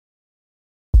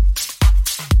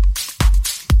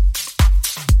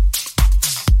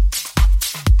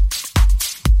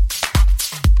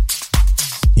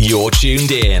You're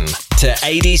tuned in to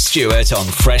AD Stewart on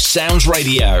Fresh Sounds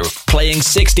Radio, playing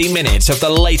 60 minutes of the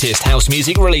latest house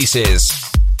music releases.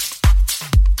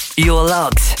 You're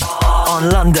logged on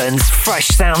London's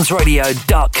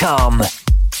FreshSoundsRadio.com.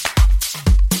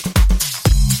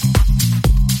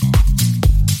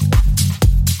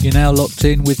 You're now locked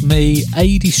in with me,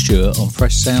 AD Stewart, on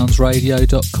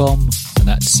FreshSoundsRadio.com, and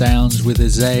that sounds with a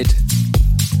Z.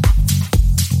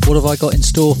 What have I got in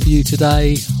store for you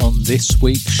today on this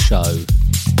week's show?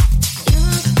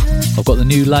 I've got the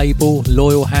new label,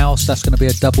 Loyal House, that's going to be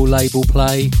a double label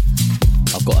play.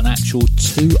 I've got an actual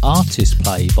 2-artist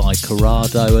play by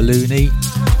Corrado Aluni.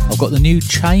 I've got the new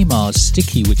Chamars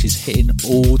Sticky, which is hitting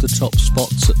all the top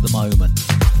spots at the moment.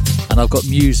 And I've got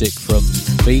music from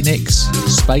Phoenix,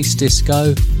 Space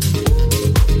Disco,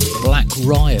 Black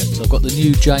Riot. I've got the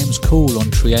new James Cool on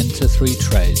Trienta 3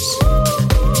 Tres.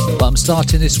 But I'm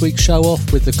starting this week's show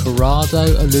off with the Corrado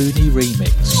Aluni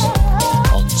remix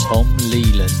on Tom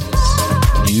Leland's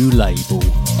new label,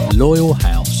 Loyal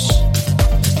House.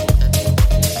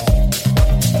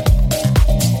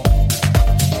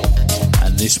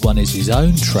 And this one is his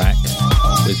own track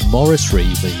with Morris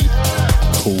Reevey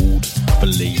called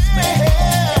Believe Me.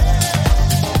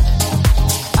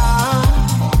 I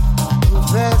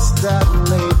confess that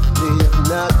lately I've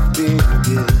not been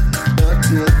good, not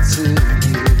good to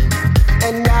you.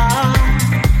 And I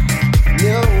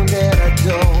know that I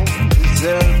don't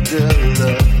deserve the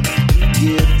love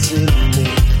you give to me.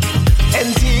 And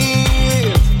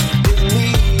if me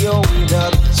owned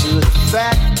up to the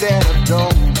fact that I've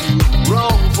done you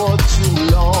wrong for too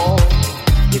long,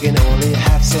 you can only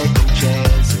have second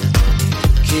chances.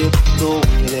 Keep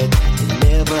doing it,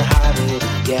 never hide it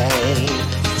again.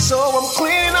 So I'm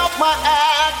cleaning up my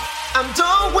act. I'm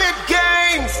done with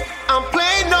games. I'm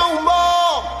playing no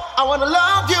more. I wanna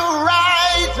love you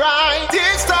right.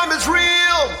 This time it's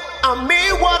real. I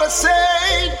mean what I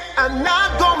say. I'm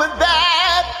not going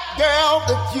back, girl.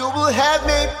 If you will have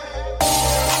me.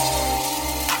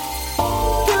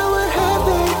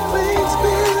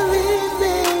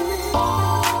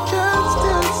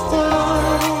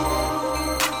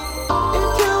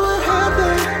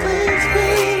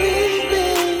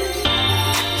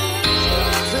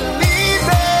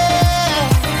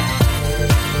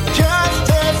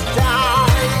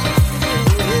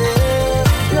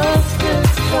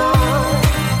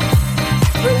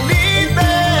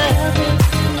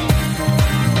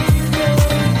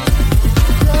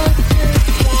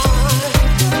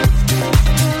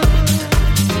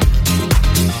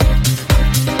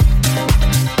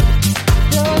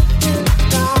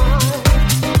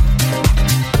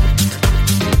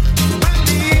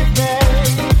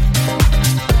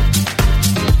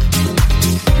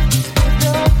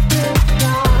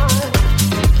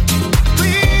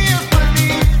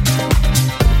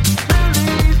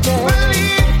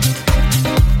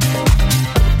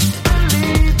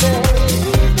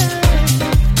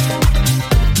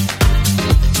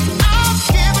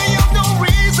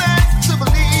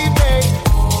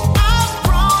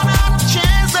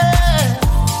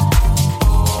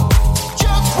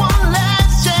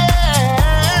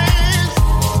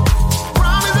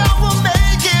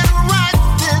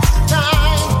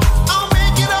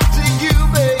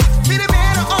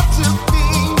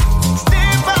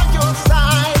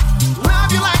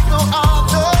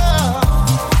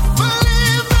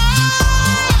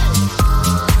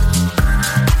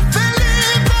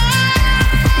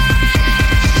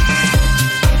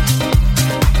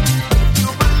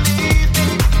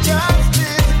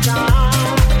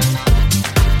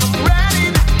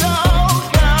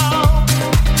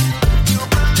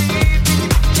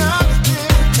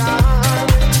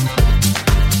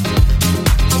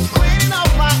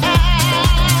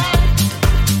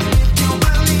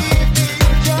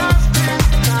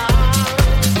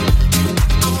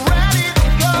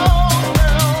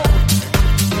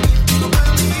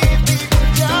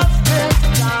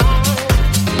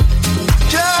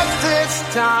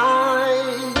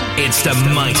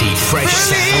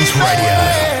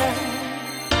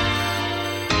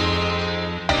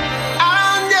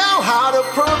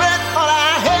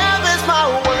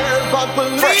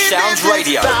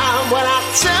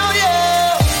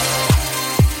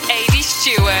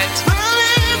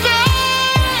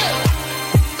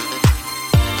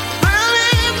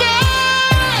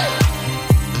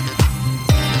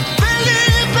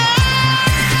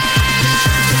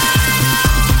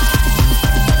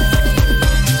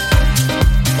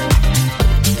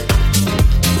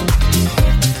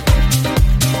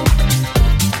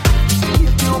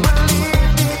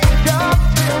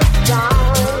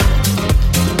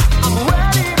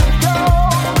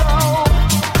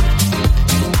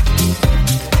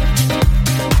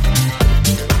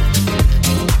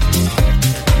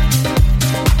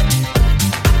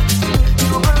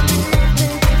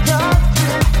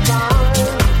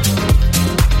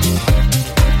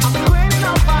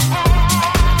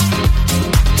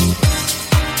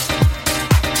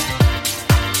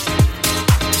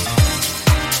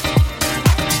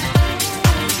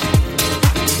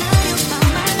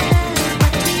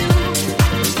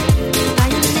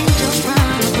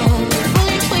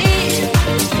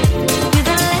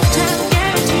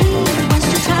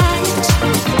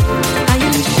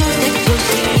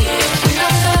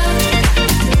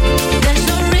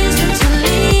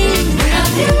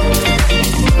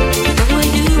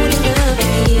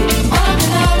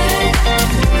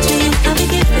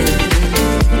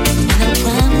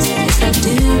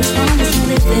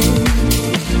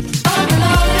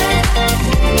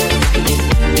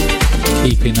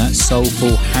 keeping that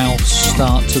soulful house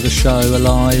start to the show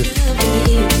alive.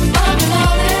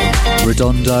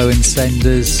 Redondo and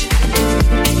Senders,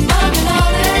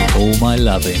 All My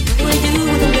Loving.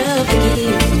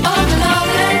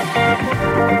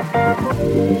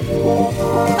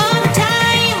 All the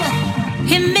time,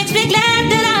 it makes me glad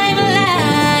that I'm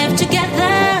alive.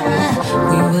 Together,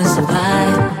 we will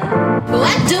survive.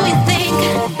 What do we think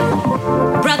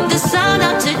brought the sun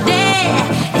up today?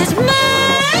 It's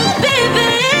my baby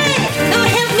who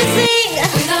helped me sing.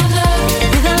 Without love,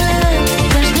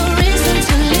 there's no reason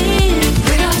to live.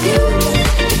 Without you,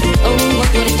 oh, what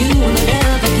would I do with the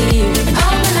love I give?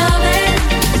 All my loving,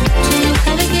 to you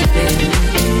have a given.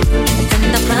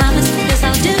 And I promise this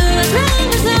I'll do as long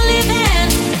as I live in.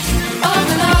 All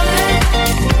my loving,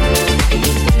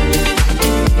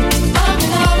 all my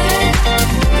loving.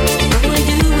 What would I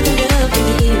do with the love I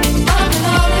give? All my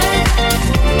loving,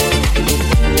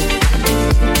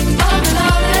 all my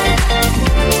loving.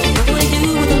 What would I do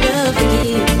with the love I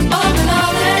give? All my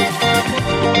loving.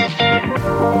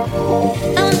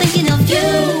 I'm thinking of you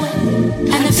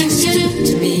and the things you do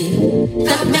to me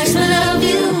that makes me love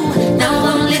you. Now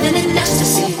I'm living in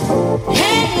ecstasy.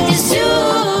 Hey, it's you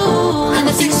and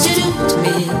the things you do to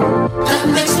me that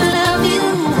makes me love you.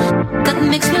 That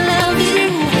makes me love you.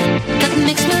 That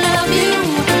makes me love you.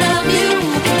 Love you.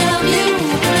 Love you.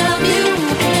 Love you.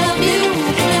 Love you.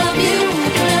 Love you.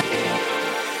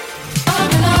 All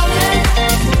my loving.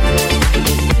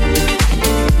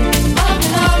 All my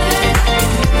loving.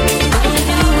 What would I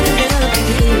do with the love I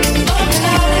give? All my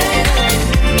loving.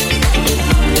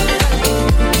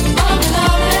 All my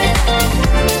loving.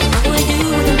 What would I do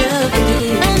with the love I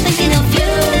give? I'm thinking of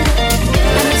you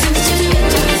and the things you do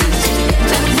to me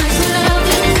that makes me love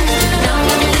you. Now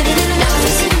I'm living in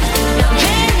ecstasy.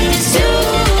 Hey, it's you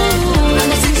and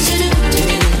the things you do to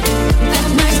me that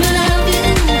makes me love you.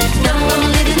 Now I'm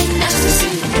living in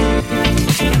ecstasy.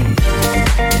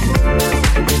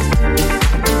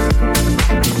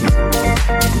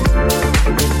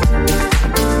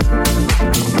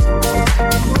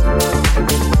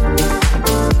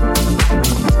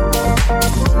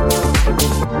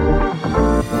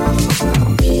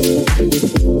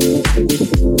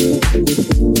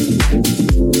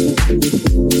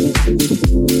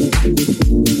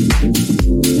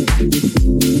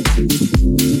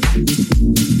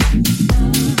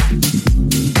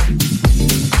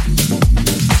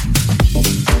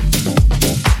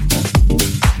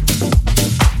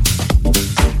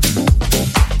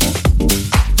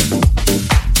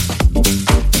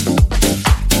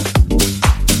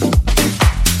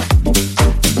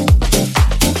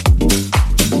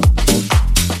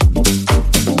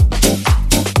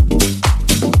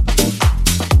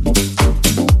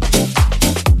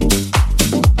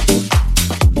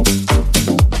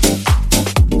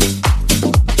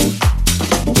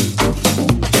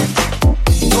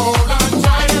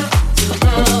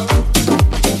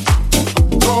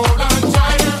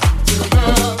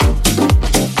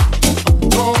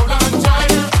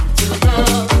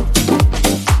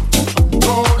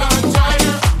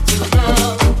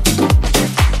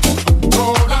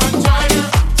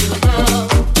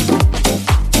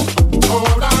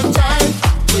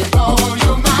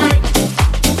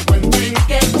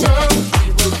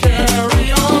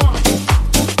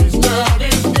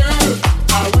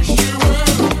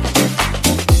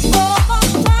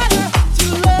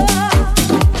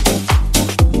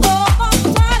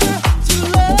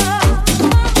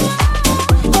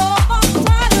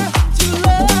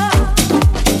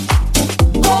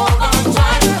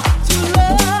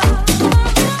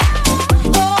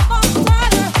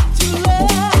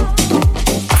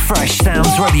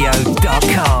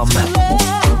 FreshSoundsRadio.com.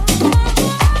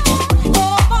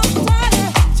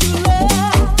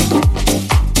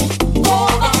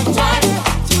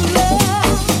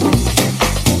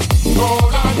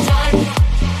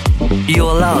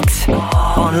 You're locked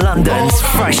on London's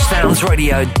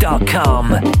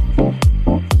FreshSoundsRadio.com.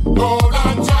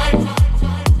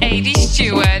 AD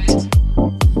Stewart.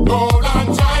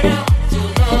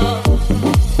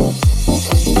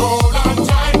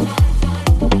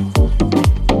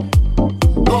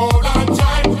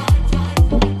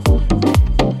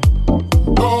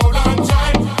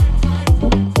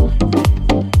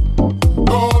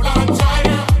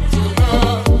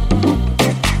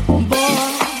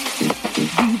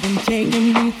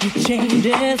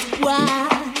 Changes why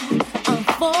I'm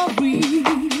for real.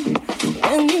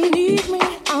 When you need me,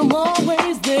 I'm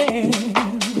always there.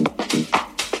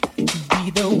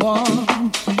 Be the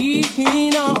one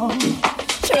keeping on.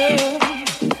 Sure,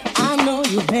 I know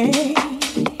you, babe.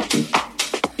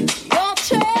 Your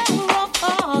terror of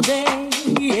all day,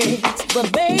 yes.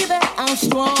 But baby, I'm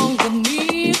strong, with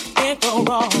me you can't go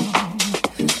wrong.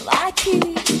 I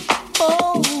keep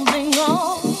holding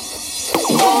on.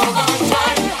 Hold on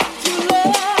tight to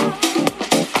love.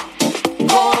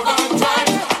 Hold on tight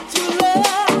to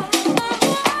love.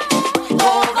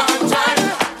 Hold on tight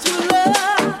to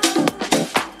love.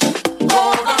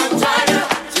 Hold on tight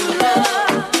to love.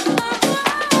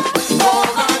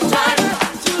 Hold on tight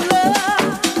to love.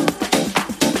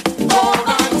 Hold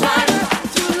on tight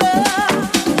to love. Hold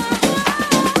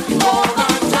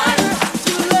on tight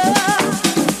to love.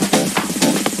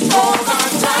 Hold on tight to love. Hold on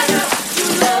tight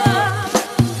to love.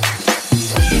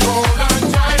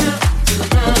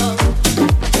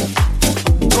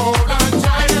 Hold on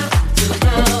tight to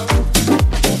love.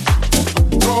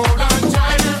 Hold on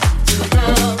tight to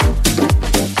love.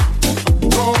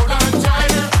 Hold on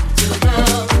tight to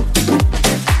love.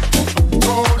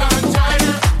 Hold on tight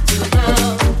to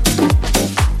love.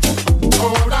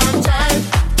 Hold on tight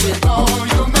with all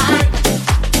your might.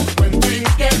 When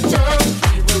things get tough,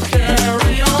 we will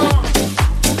carry on.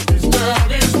 This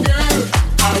love is good.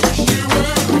 I wish you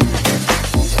would.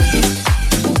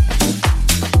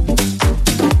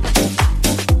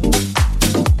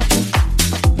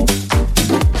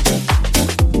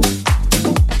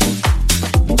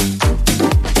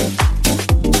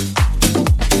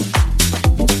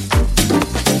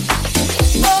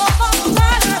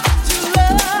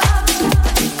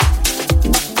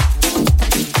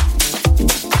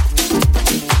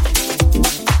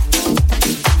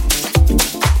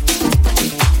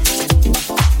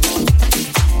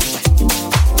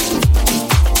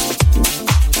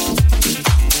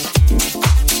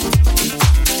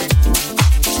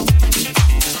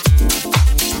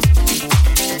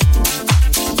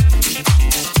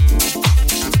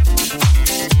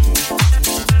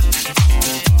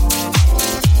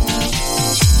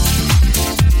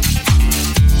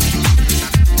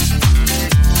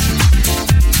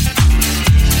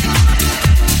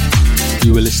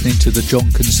 You were listening to the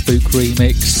Jonkin Spook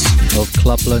remix of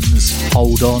Clubland's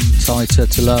Hold On Tighter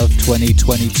to Love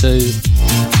 2022.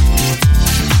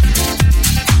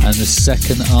 And the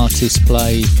second artist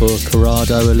play for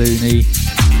Corrado Aluni.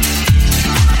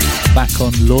 Back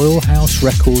on Loyal House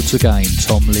Records again,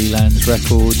 Tom Leland's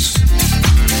Records.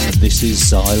 And this is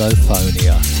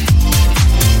Xylophonia.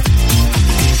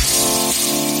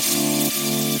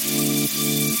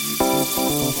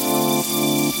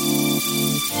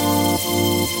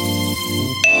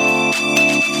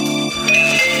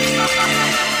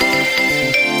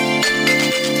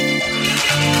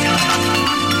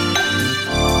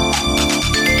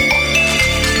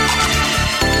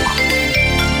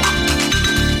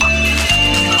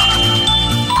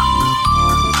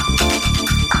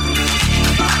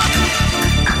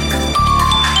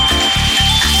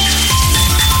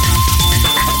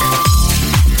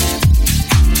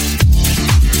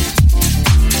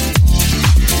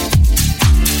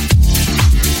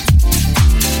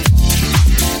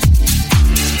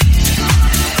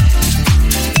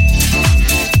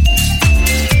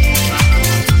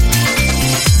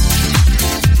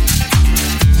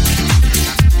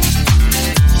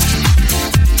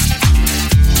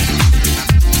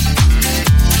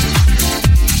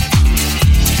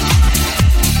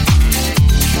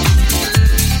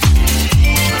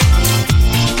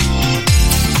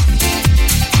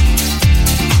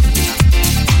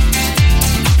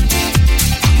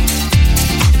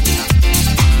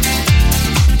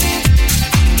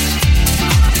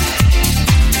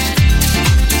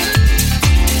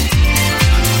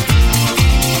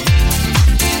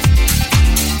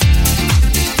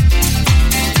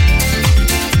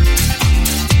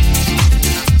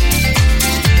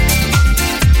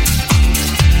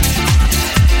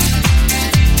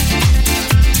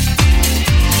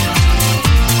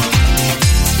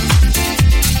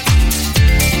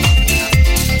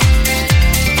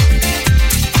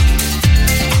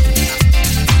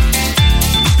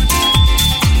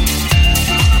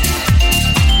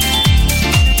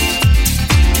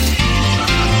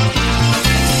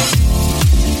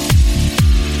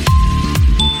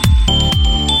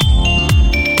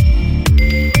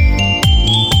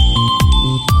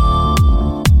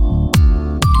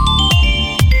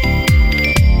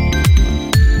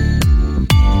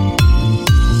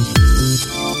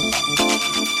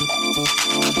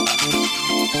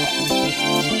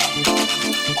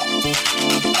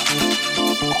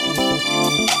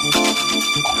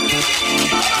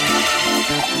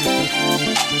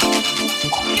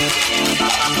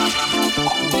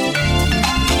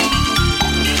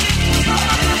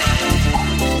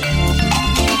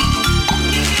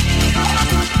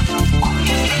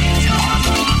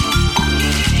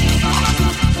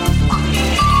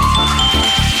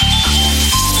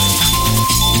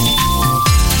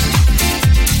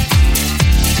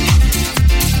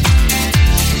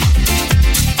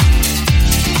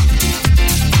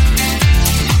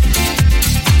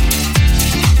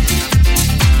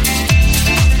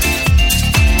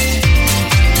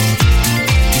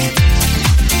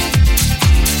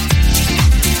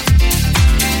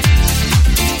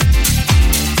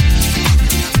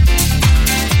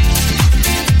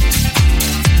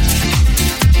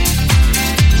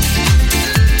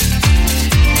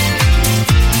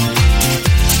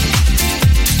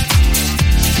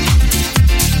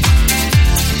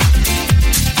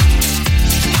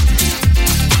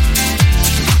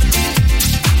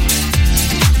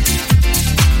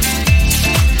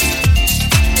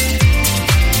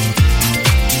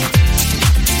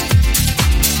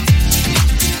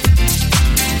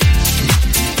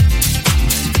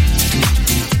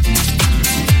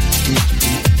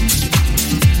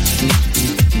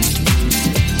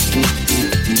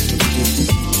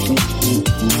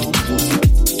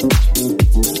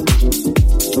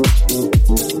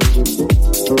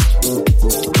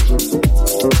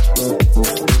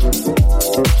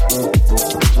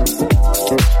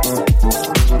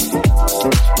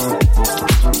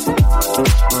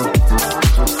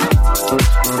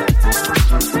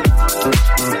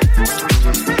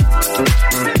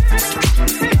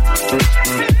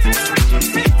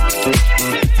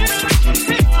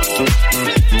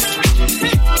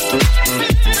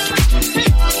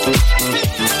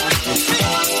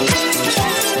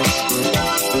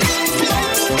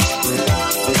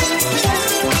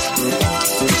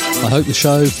 I hope the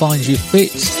show finds you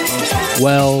fit,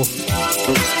 well,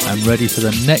 and ready for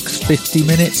the next 50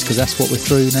 minutes, because that's what we're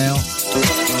through now.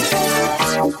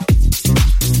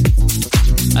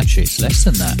 Actually, it's less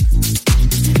than that.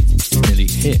 Nearly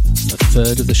hit a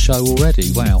third of the show already.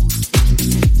 Wow.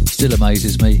 Still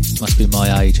amazes me. Must be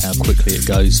my age, how quickly it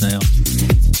goes now.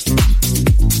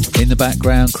 In the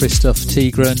background, Christoph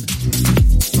Tigran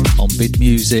on Bid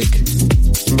Music,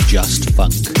 Just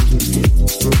Funk.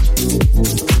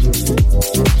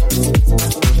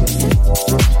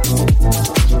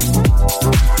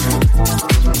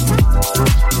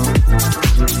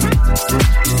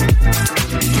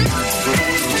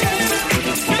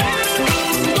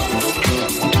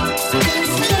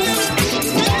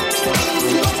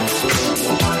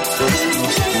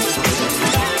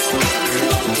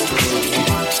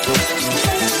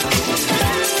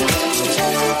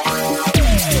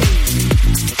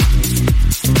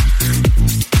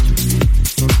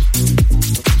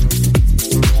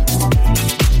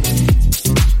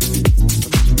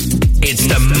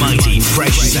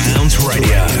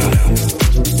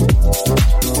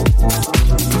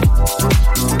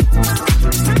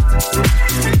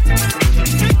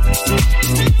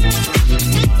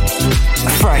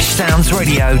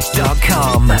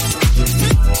 FreshSoundsRadio.com.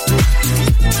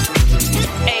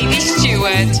 Amy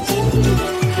Stewart.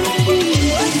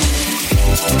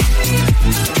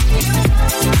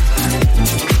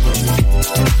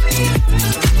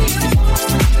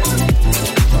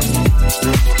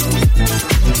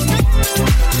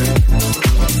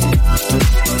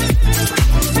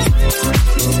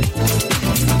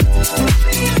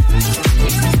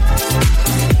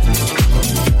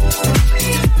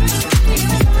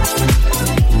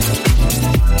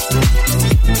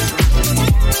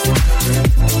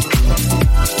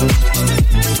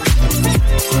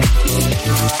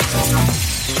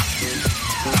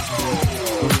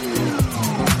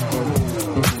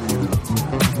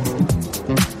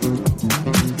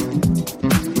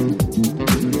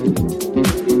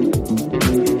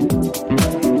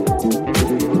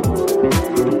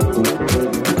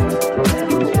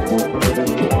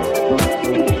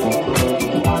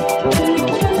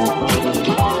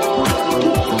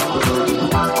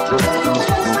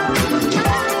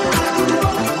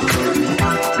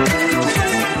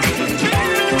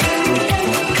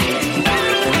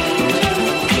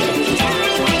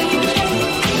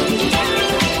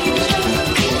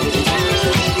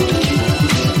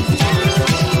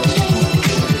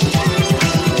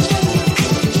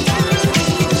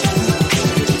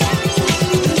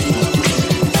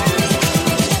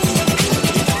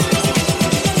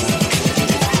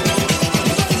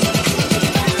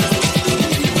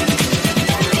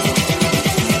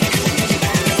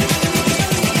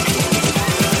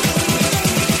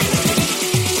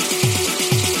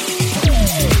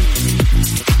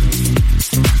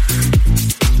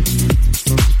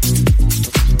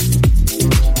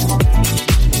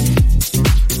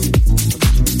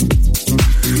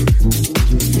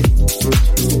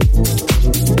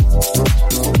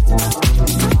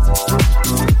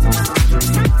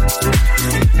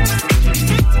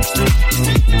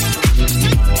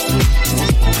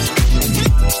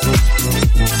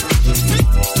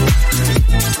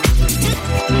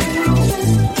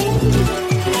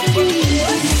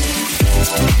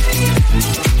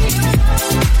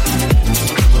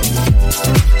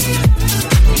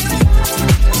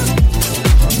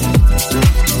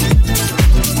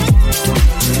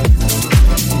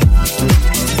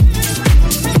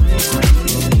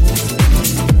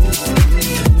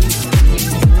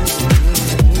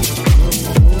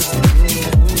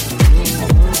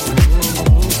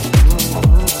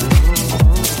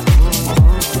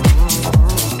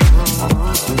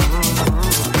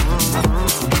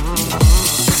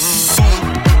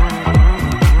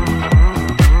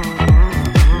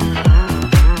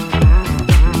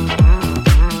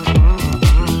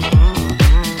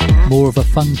 More of a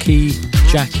funky,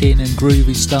 jack-in and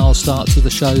groovy style start to the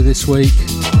show this week.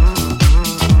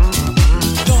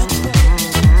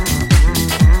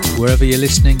 Wherever you're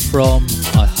listening from,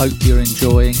 I hope you're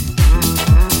enjoying.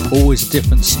 Always a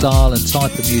different style and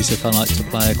type of music I like to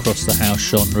play across the house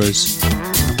genres.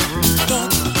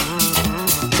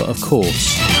 But of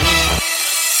course,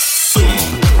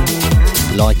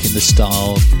 liking the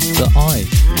style that I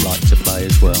like to play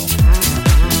as well.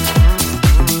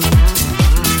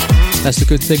 That's the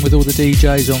good thing with all the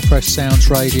DJs on Fresh Sounds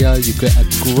Radio. You get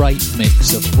a great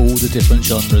mix of all the different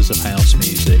genres of house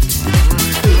music.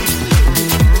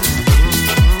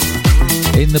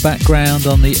 In the background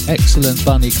on the excellent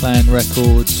Bunny Clan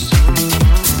records,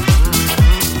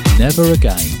 Never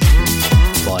Again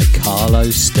by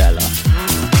Carlos Stella.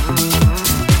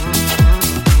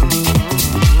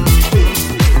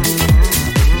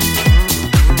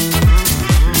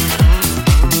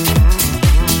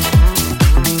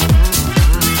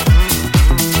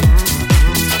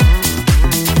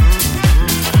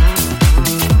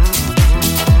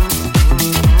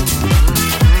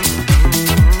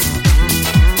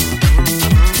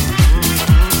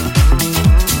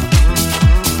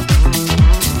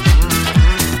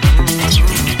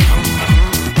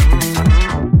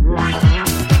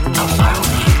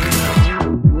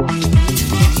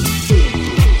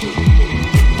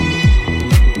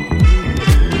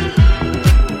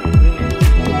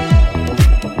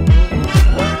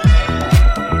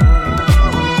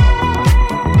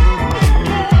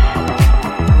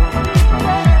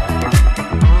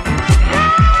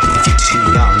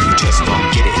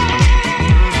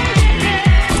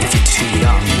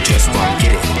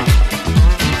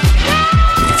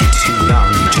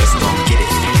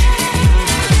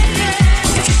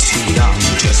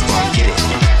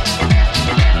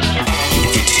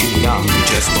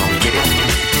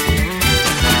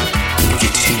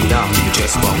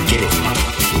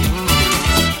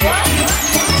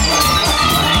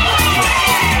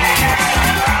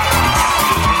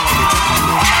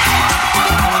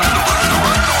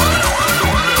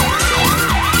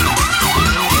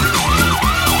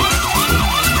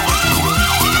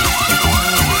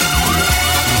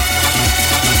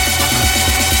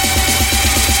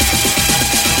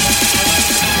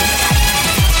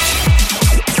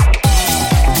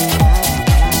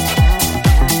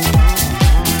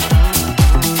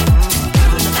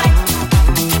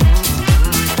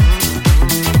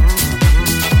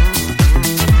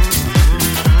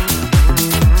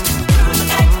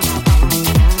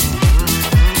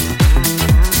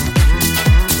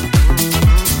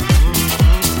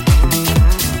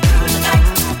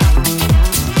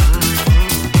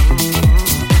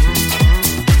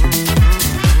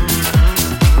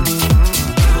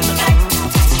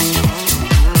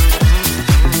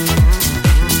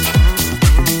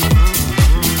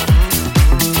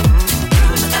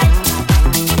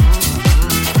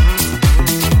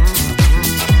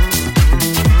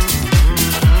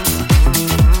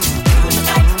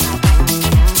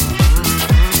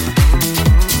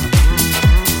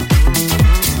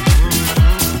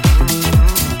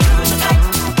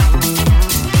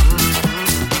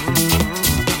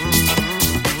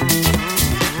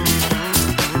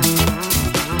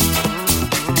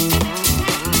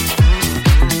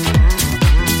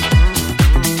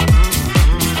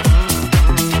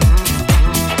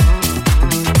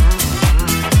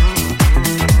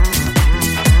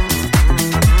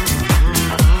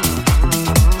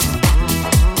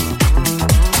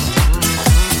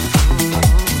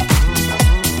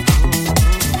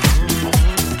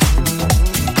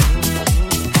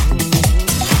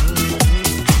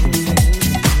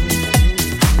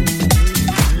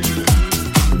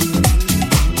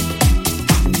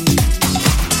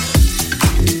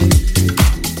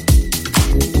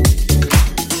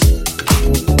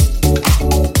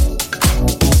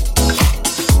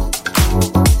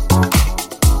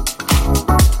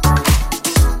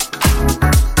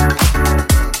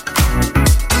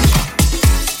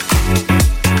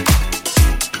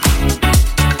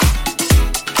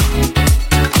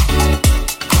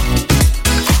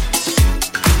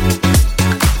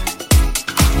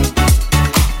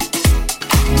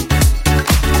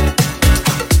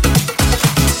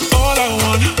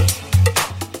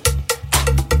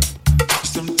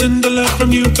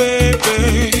 from you,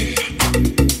 baby.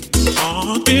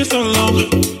 Oh, it's been so long.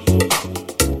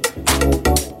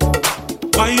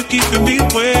 Why you keeping me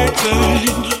waiting?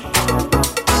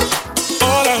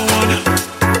 All I want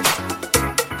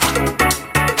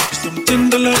is some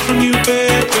tender love from you,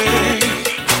 baby.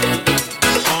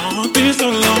 Oh, it's been so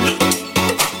long.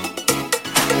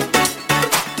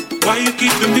 Why you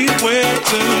keeping me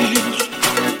waiting?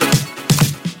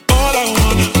 All I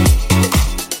want is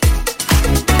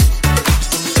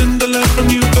some tender love from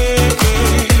you,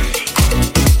 baby.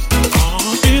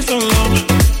 Oh, it's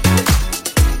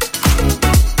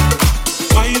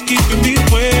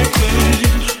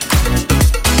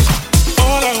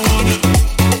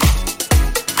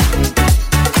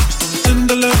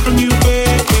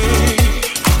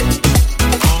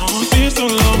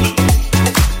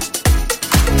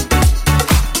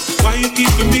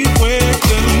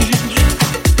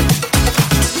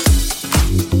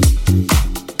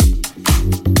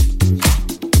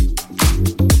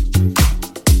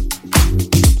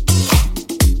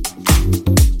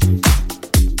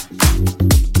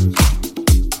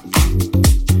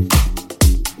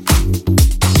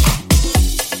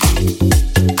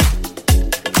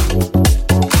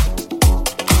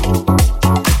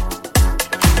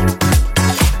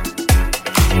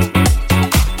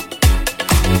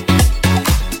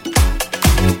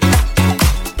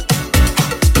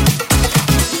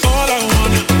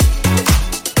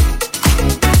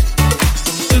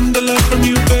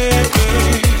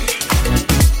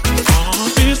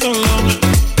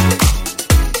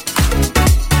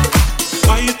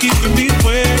keeping me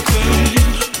waiting?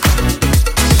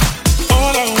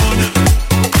 All I want,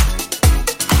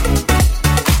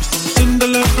 some tender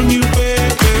love from you,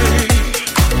 baby.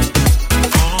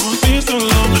 Oh, it's been so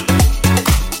long.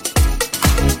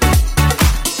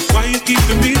 Why you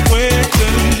keeping me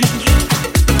waiting?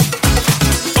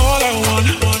 All I want,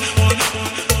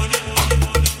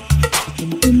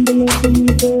 some tender love from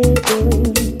you, baby.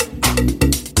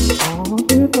 Oh,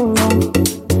 it's so long.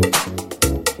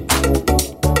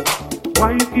 Why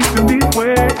you keeping me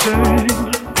waiting?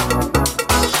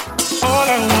 All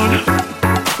I want,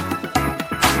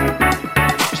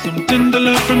 some tender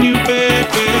love from you,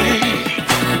 baby.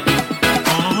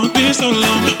 Oh, it's been so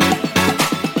long.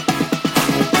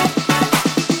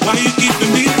 Why you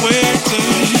keeping me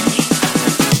waiting?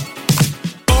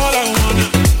 All I want,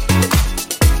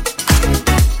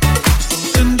 some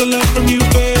tender love from you,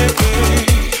 baby.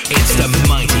 It's the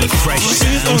mighty Fresh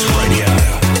Sounds Radio.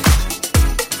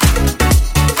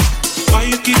 Why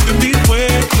you keeping me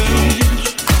waiting?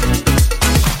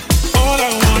 All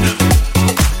I want,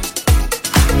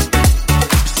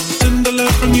 some tender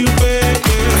love from you,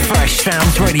 baby.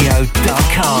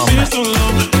 FreshSoundsRadio.com. Been so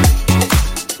long.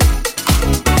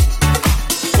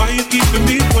 Why you keeping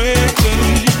me waiting?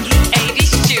 AD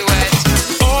Stewart.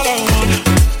 All I want,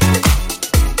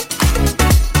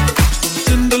 some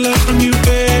tender love from you,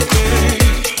 baby.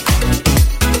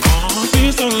 Oh,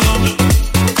 been so long.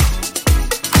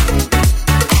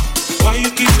 Why you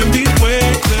keeping me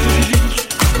waiting?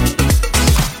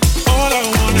 All I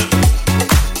want,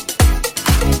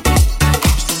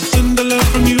 some tender love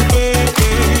from you,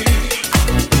 baby.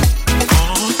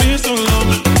 Oh, been so long.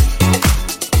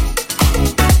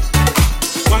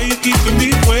 Why you keeping me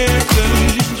waiting?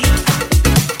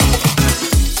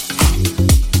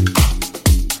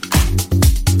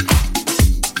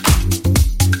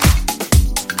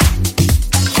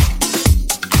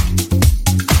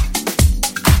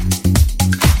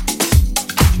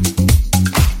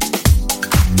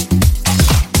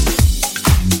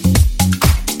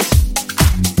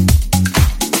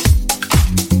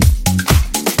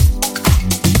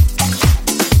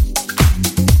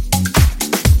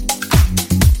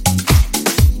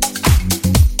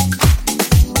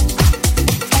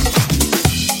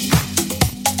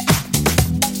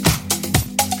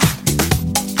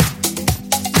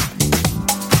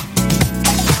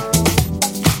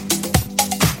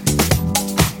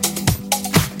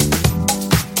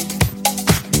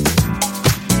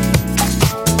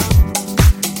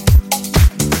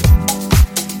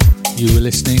 You were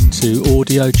listening to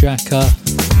Audio Jacker,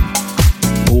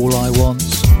 All I Want,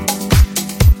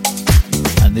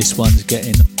 and this one's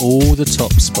getting all the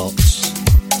top spots.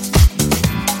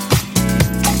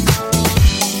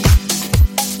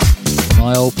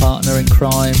 My old partner in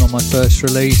crime on my first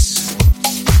release,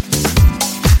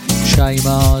 Shay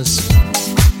Mars.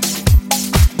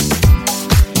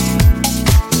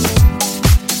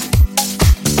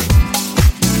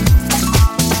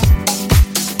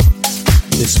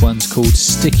 This one's called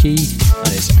Sticky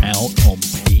and it's out on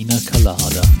Pina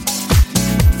Colada.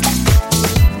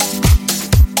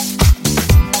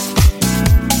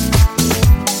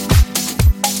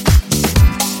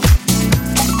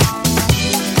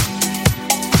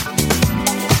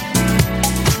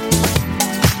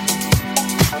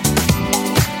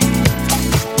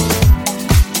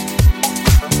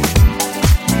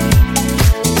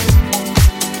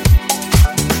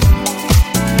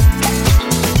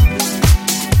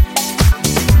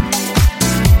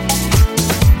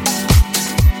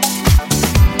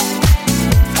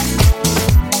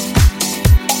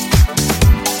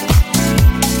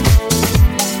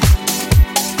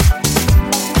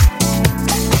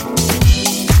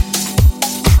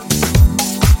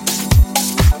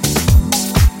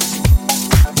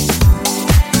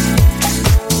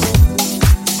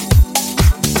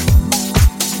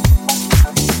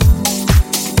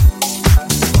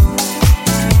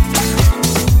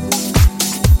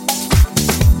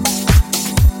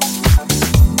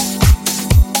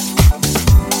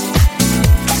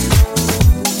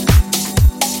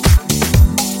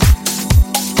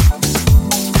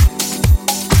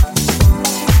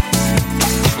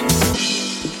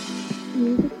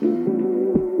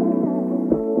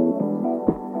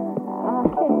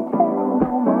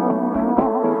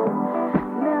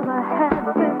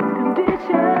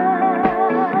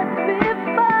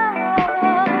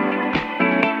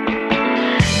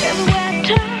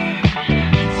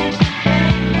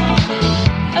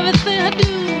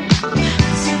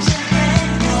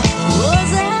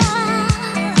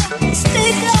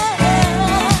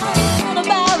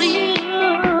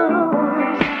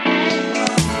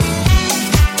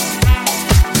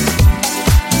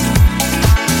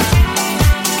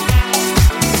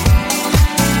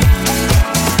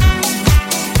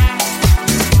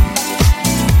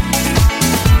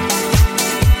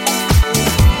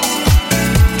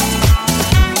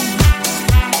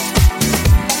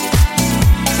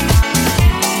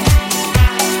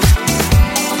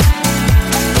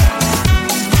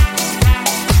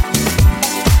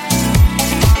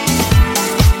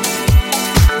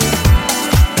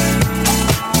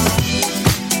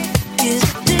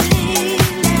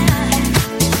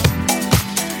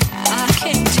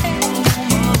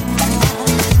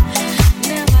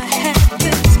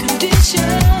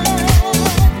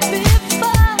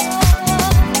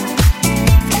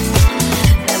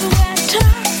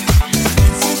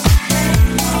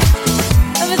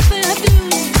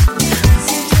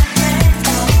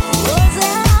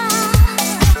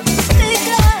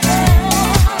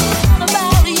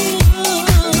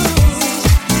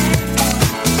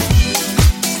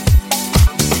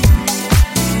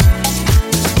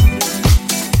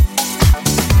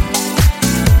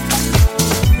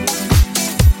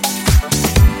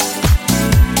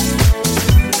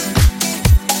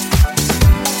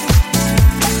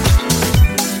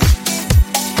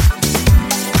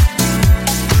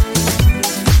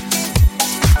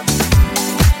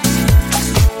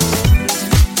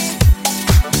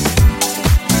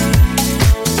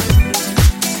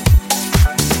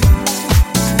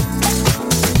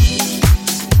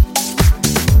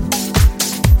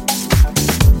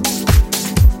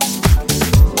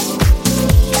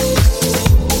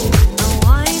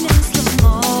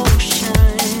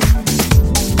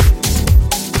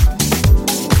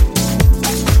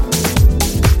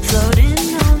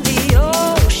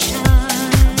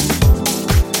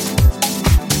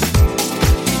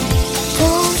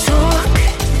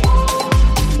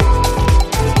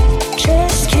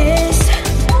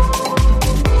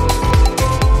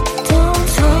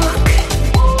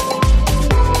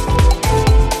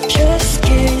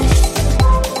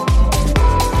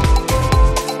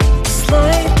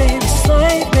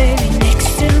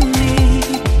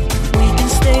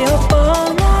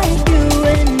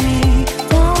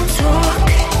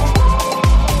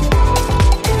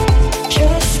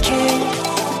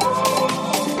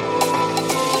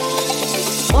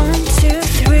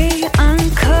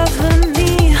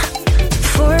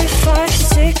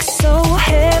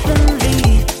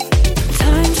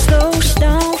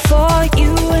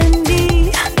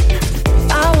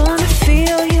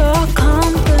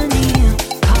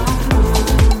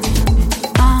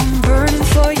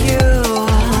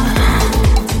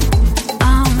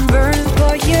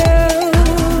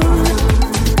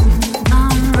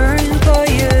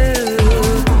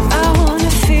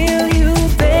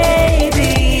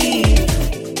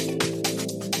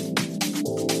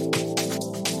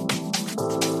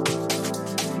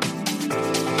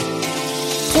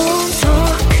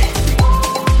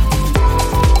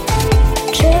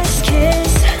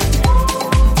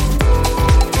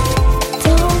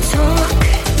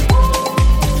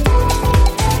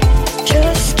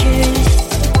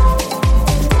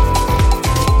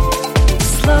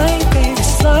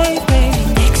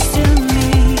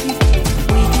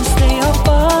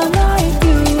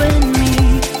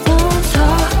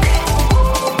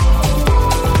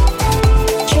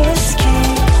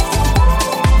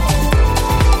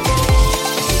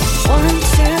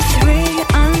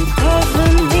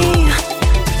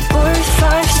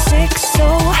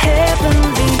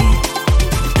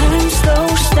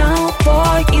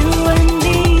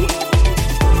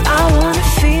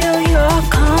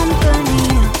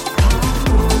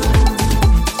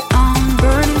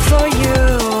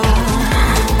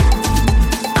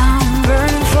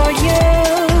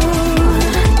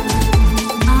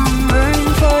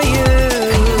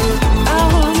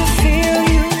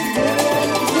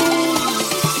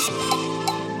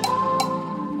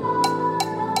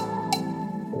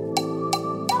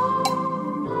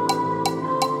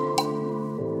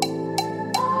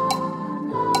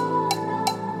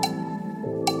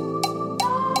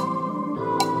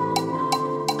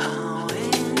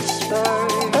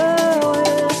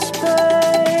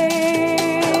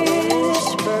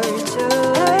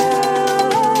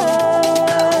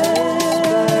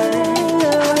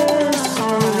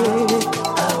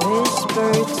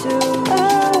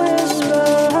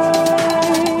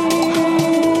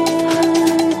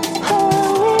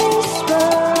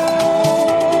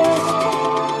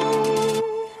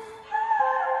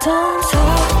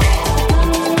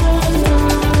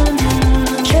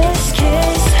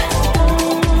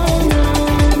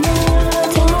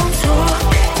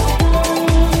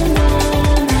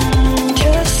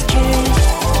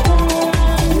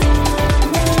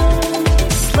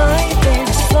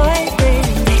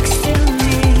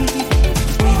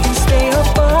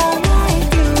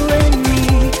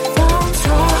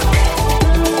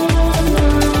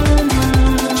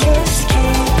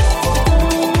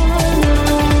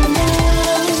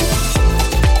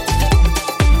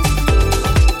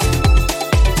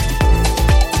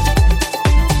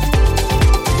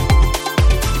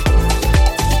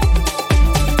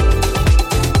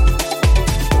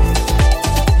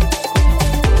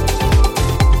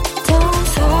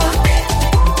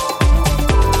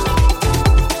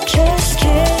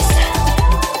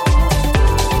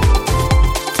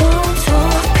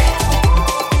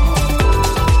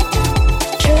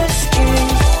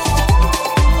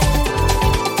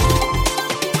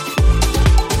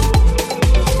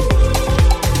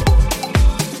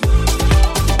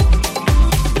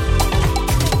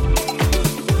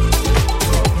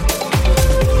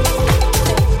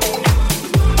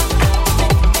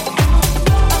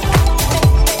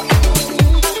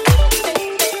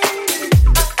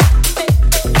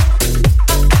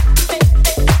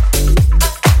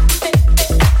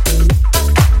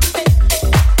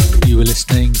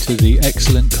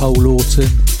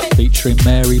 Gordon featuring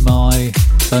Mary Mai,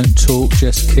 Don't Talk,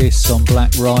 Just Kiss on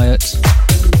Black Riot.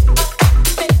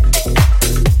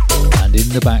 And in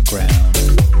the background,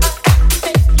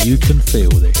 You Can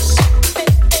Feel This,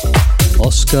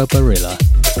 Oscar Barilla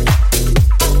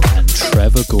and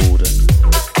Trevor Gordon.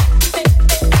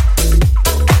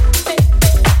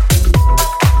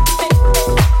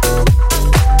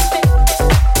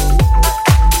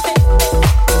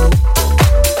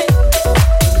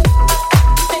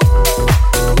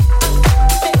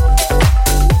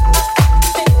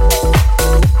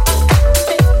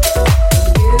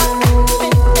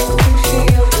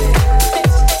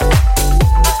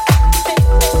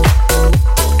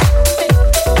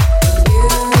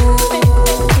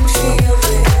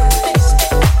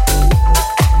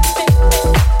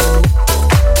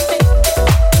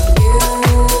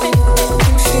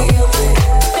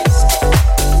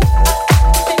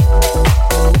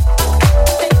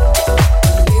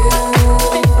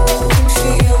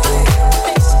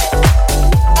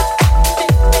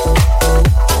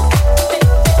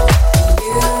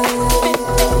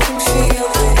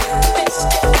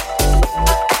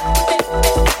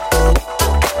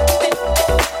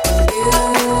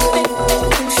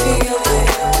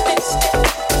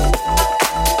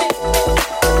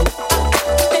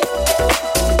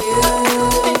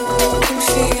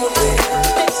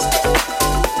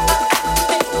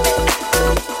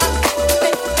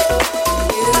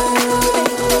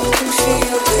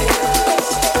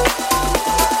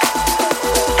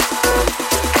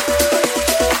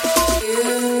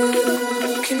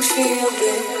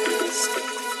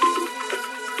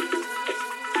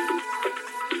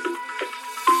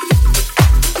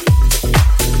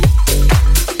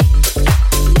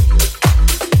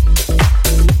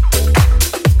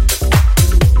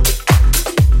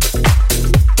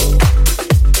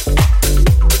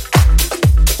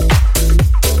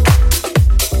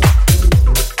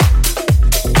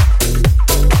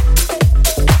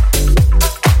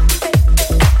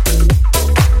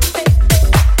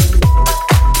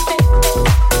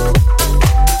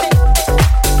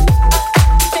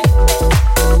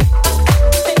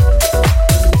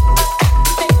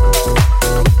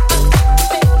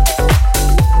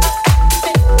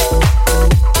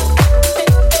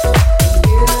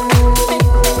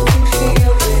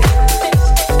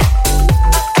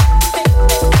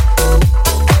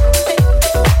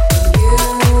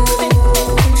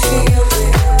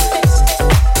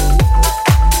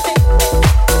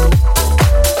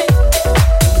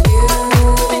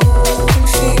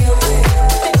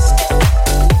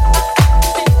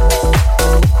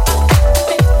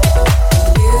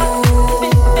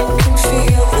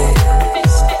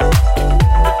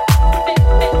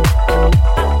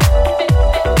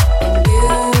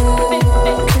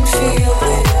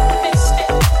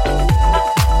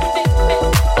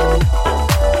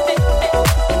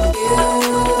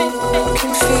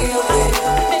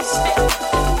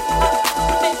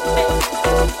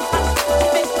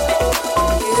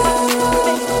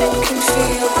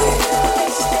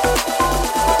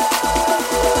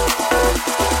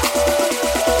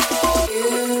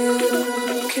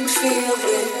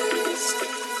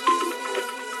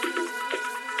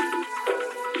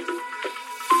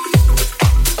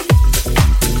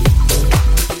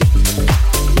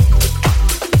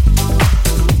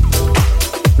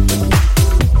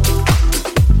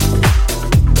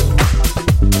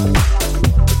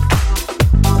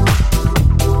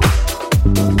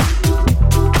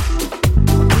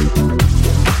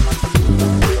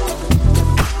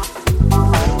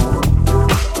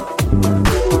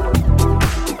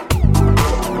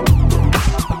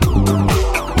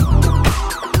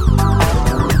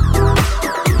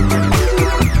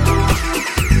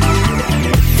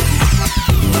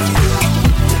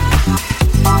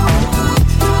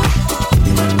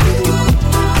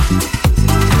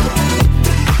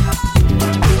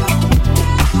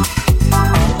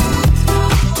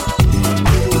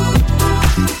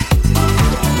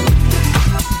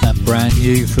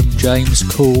 James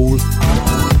Cool.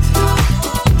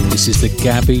 This is the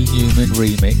Gabby Newman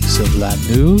remix of La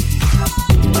Nuit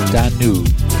d'Anu.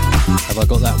 Have I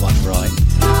got that one right?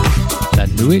 La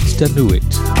Nuit d'Anuit.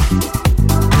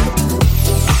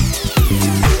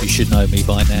 You should know me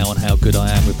by now on how good I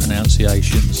am with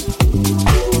pronunciations.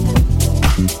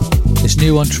 It's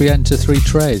new on Trienta 3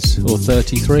 Tres, or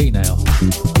 33 now.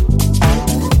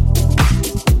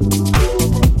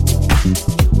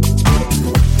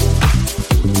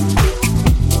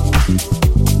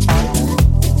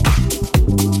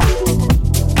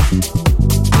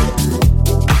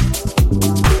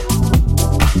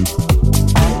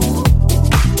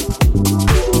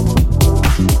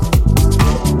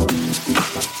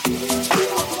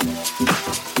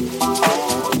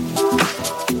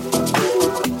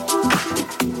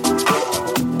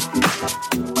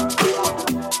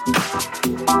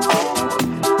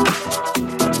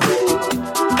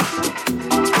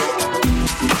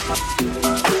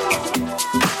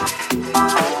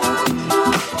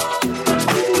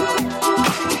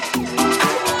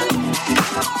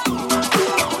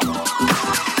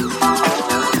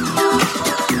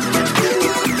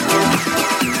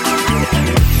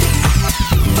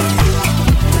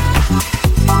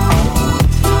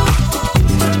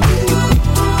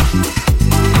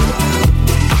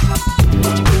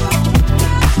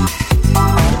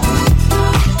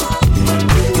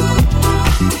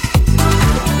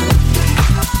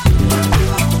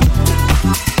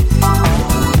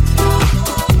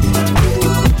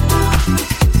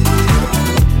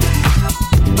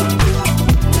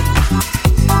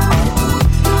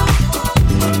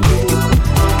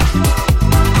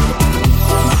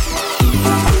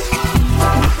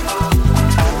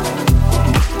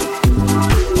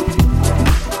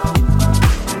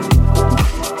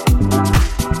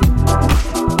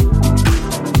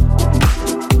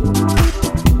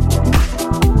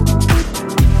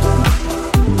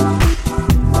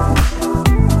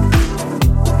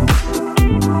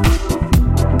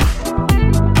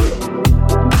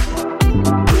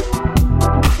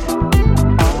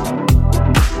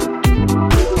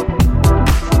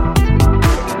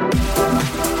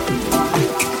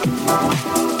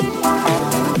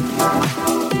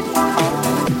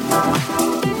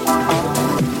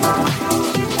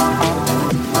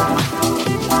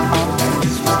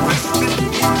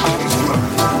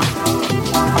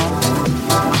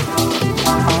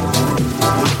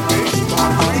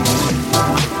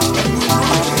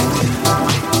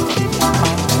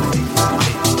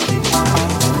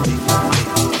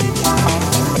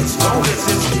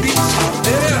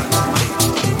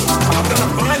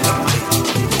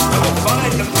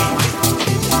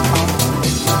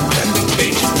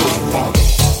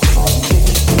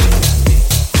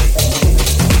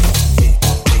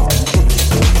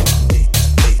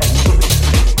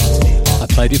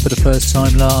 for the first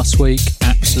time last week.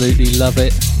 Absolutely love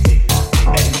it.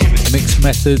 Mixed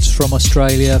Methods from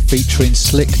Australia featuring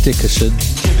Slick Dickerson.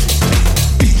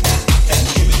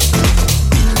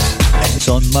 It's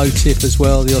on Motif as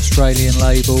well, the Australian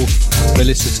label.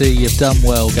 Felicity, you've done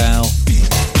well, gal.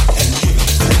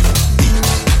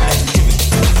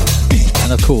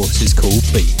 And of course, it's called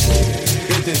Beat.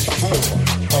 It is four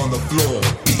on the floor.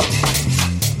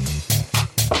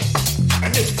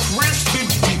 And it's crispy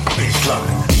deep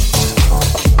baseline.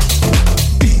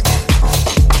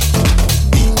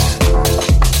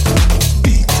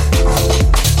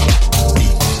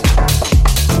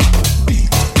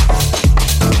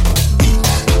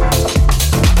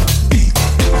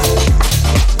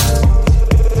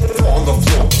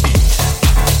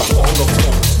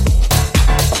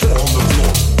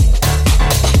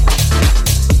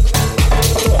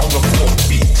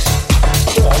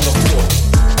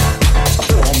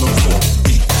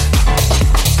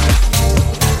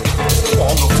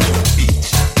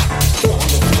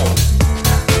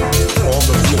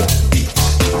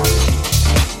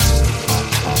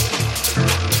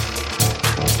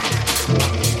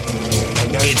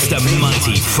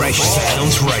 Fresh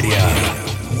Sounds Radio.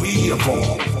 We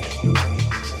evolve.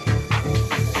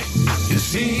 You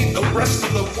see, the rest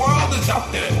of the world is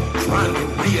out there trying to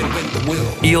reinvent the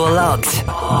wheel. You're locked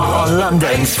on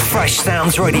London's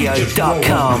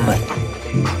FreshSoundsRadio.com.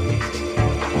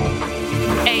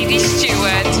 A.D.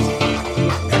 Stewart.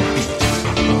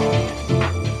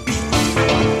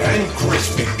 And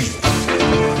crispy.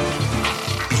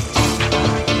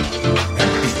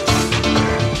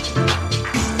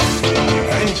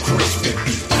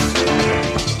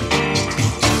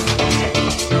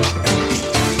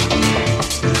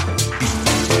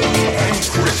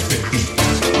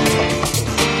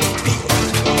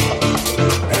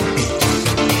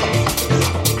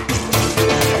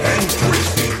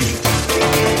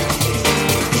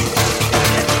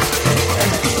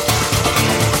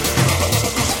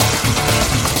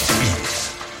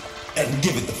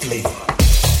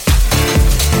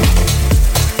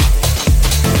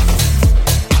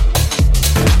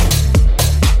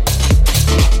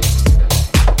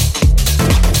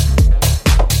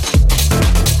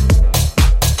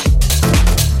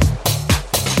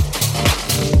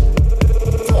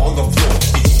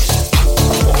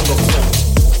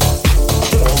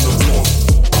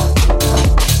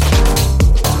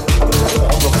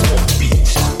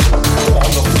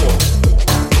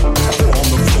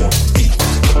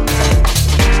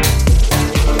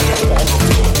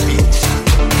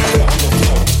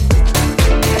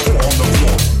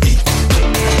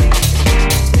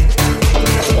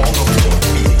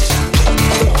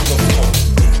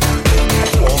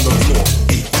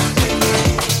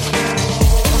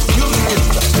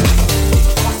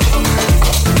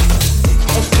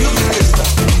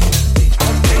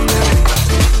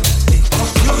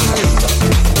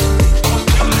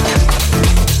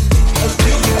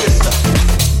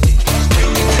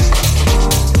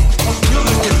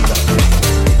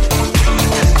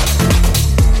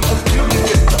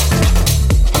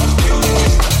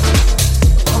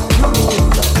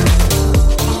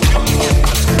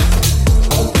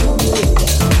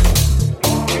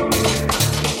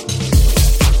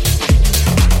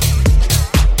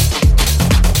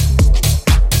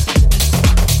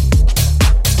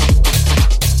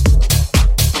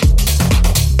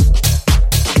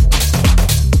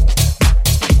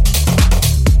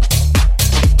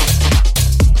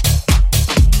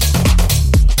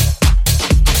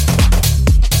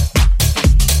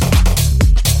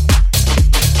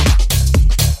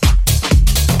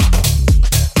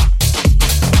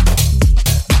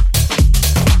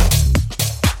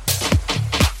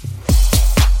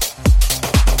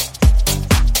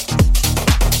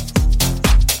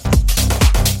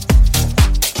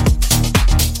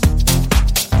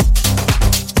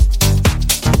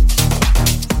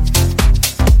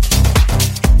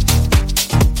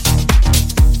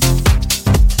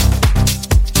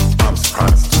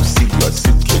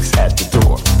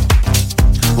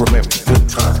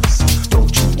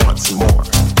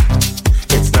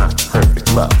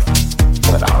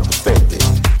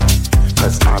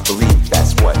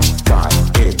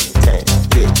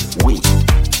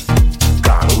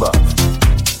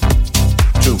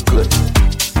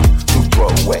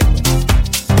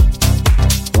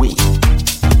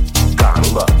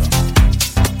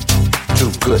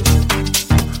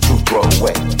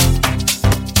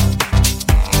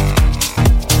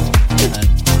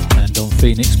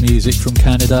 Phoenix Music from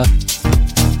Canada.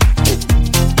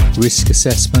 Risk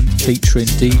Assessment featuring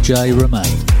DJ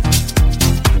Remain.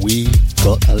 We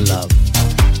Got a Love.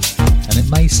 and it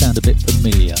may sound a bit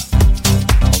familiar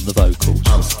on the vocals.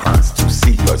 I'm surprised to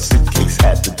see your suitcase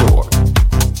at the door.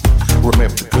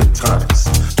 Remember the good times,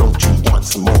 don't you want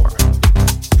some more?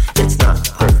 It's not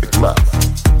perfect love,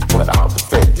 but I'll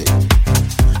defend it.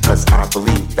 'Cause I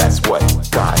believe that's what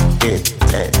God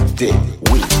intended.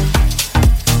 We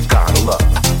gotta love,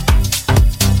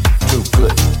 too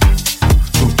good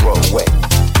to throw away.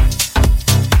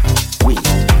 We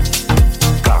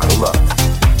gotta love,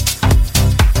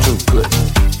 too good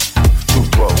to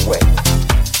throw away.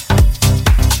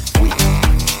 We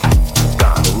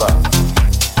gotta love.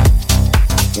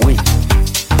 We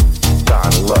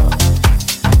gotta love.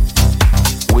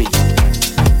 We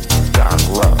gotta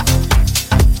love.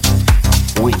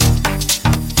 We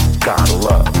gotta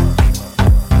love.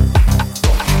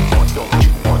 Don't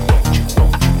you want some more?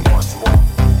 Don't you want some more?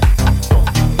 Don't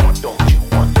you want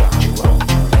some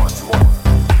more?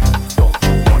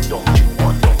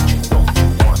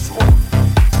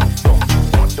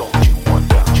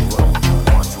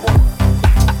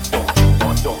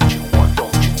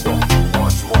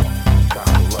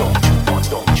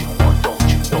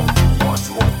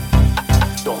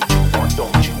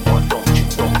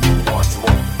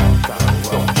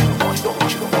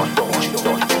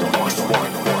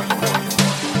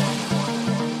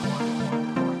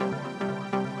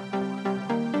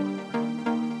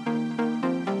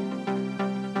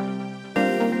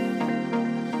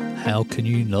 How can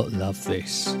you not love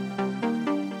this?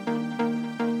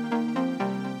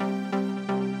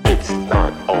 It's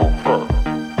not over.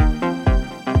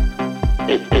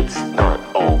 It's not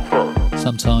over.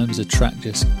 Sometimes a track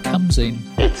just comes in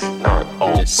It's not and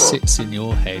over. just sits in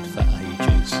your head for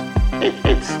ages.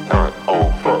 It's not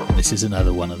over. This is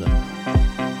another one of them.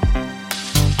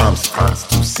 I'm surprised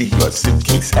to see your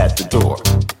suitcase at the door.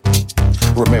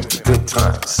 Remember the good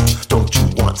times, don't you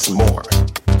want some more?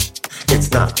 It's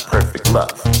not perfect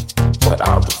love, but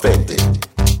I'll defend it.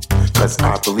 'Cause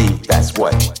I believe that's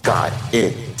what God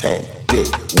intended.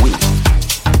 We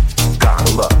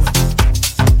gotta love,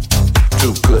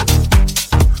 too good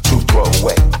to throw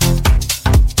away.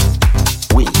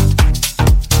 We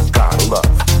gotta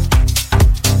love,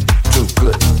 too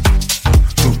good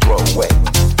to throw away.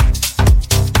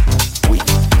 We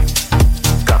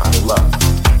gotta love.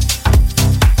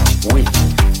 We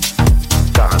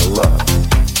gotta love.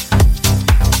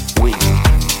 We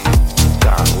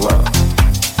gotta love.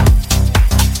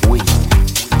 We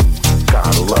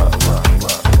gotta love.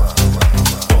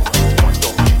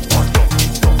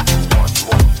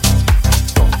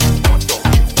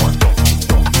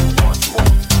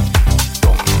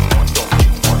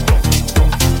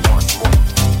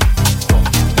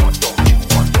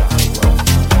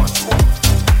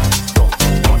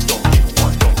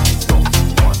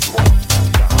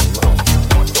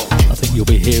 I think you'll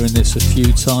be hearing this a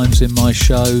few times in my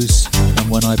shows and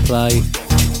when I play.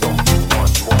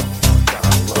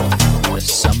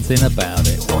 There's something about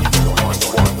it.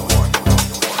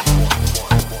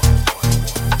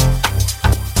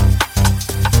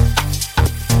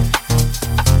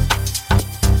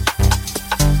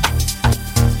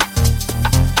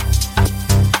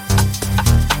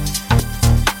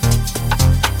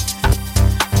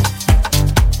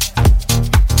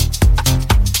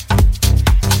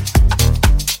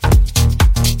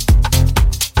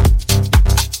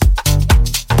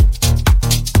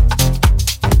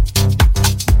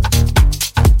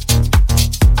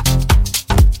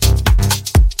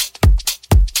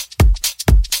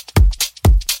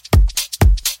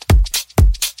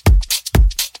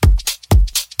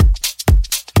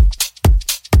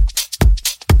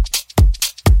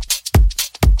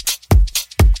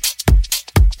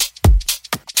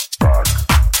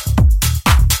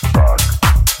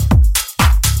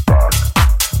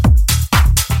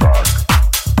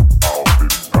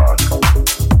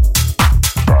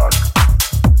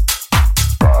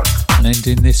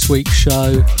 Ending this week's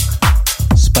show,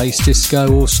 Space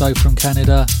Disco, also from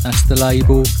Canada, that's the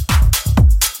label.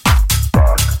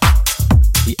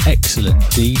 The excellent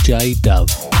DJ Dove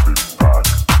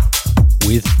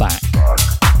with Back.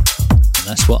 And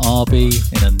that's what I'll be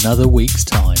in another week's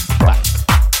time. Back.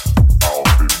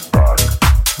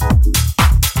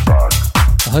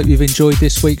 I hope you've enjoyed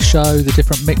this week's show, the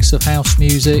different mix of house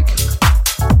music.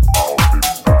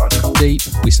 Deep.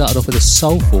 We started off with a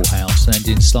soulful house and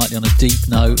ending slightly on a deep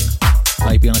note,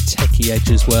 maybe on a techie edge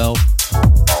as well.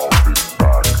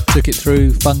 Took it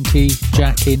through funky,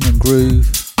 jacking and groove.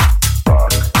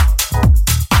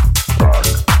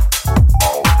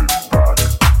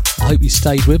 I hope you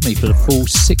stayed with me for the full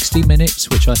 60 minutes,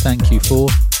 which I thank you for.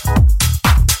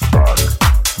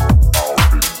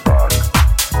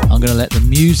 I'm going to let the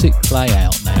music play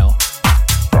out now.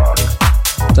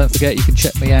 Don't forget you can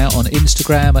check me out on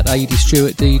Instagram at AD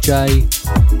Stewart DJ,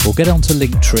 or get onto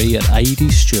Linktree at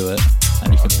AD Stewart,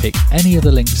 and you can pick any of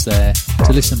the links there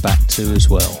to listen back to as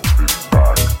well.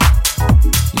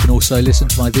 You can also listen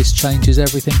to my This Changes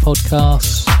Everything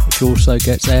podcast, which also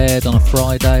gets aired on a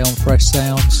Friday on Fresh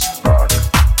Sounds.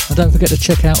 And don't forget to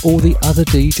check out all the other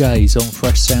DJs on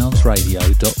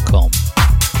freshsoundsradio.com.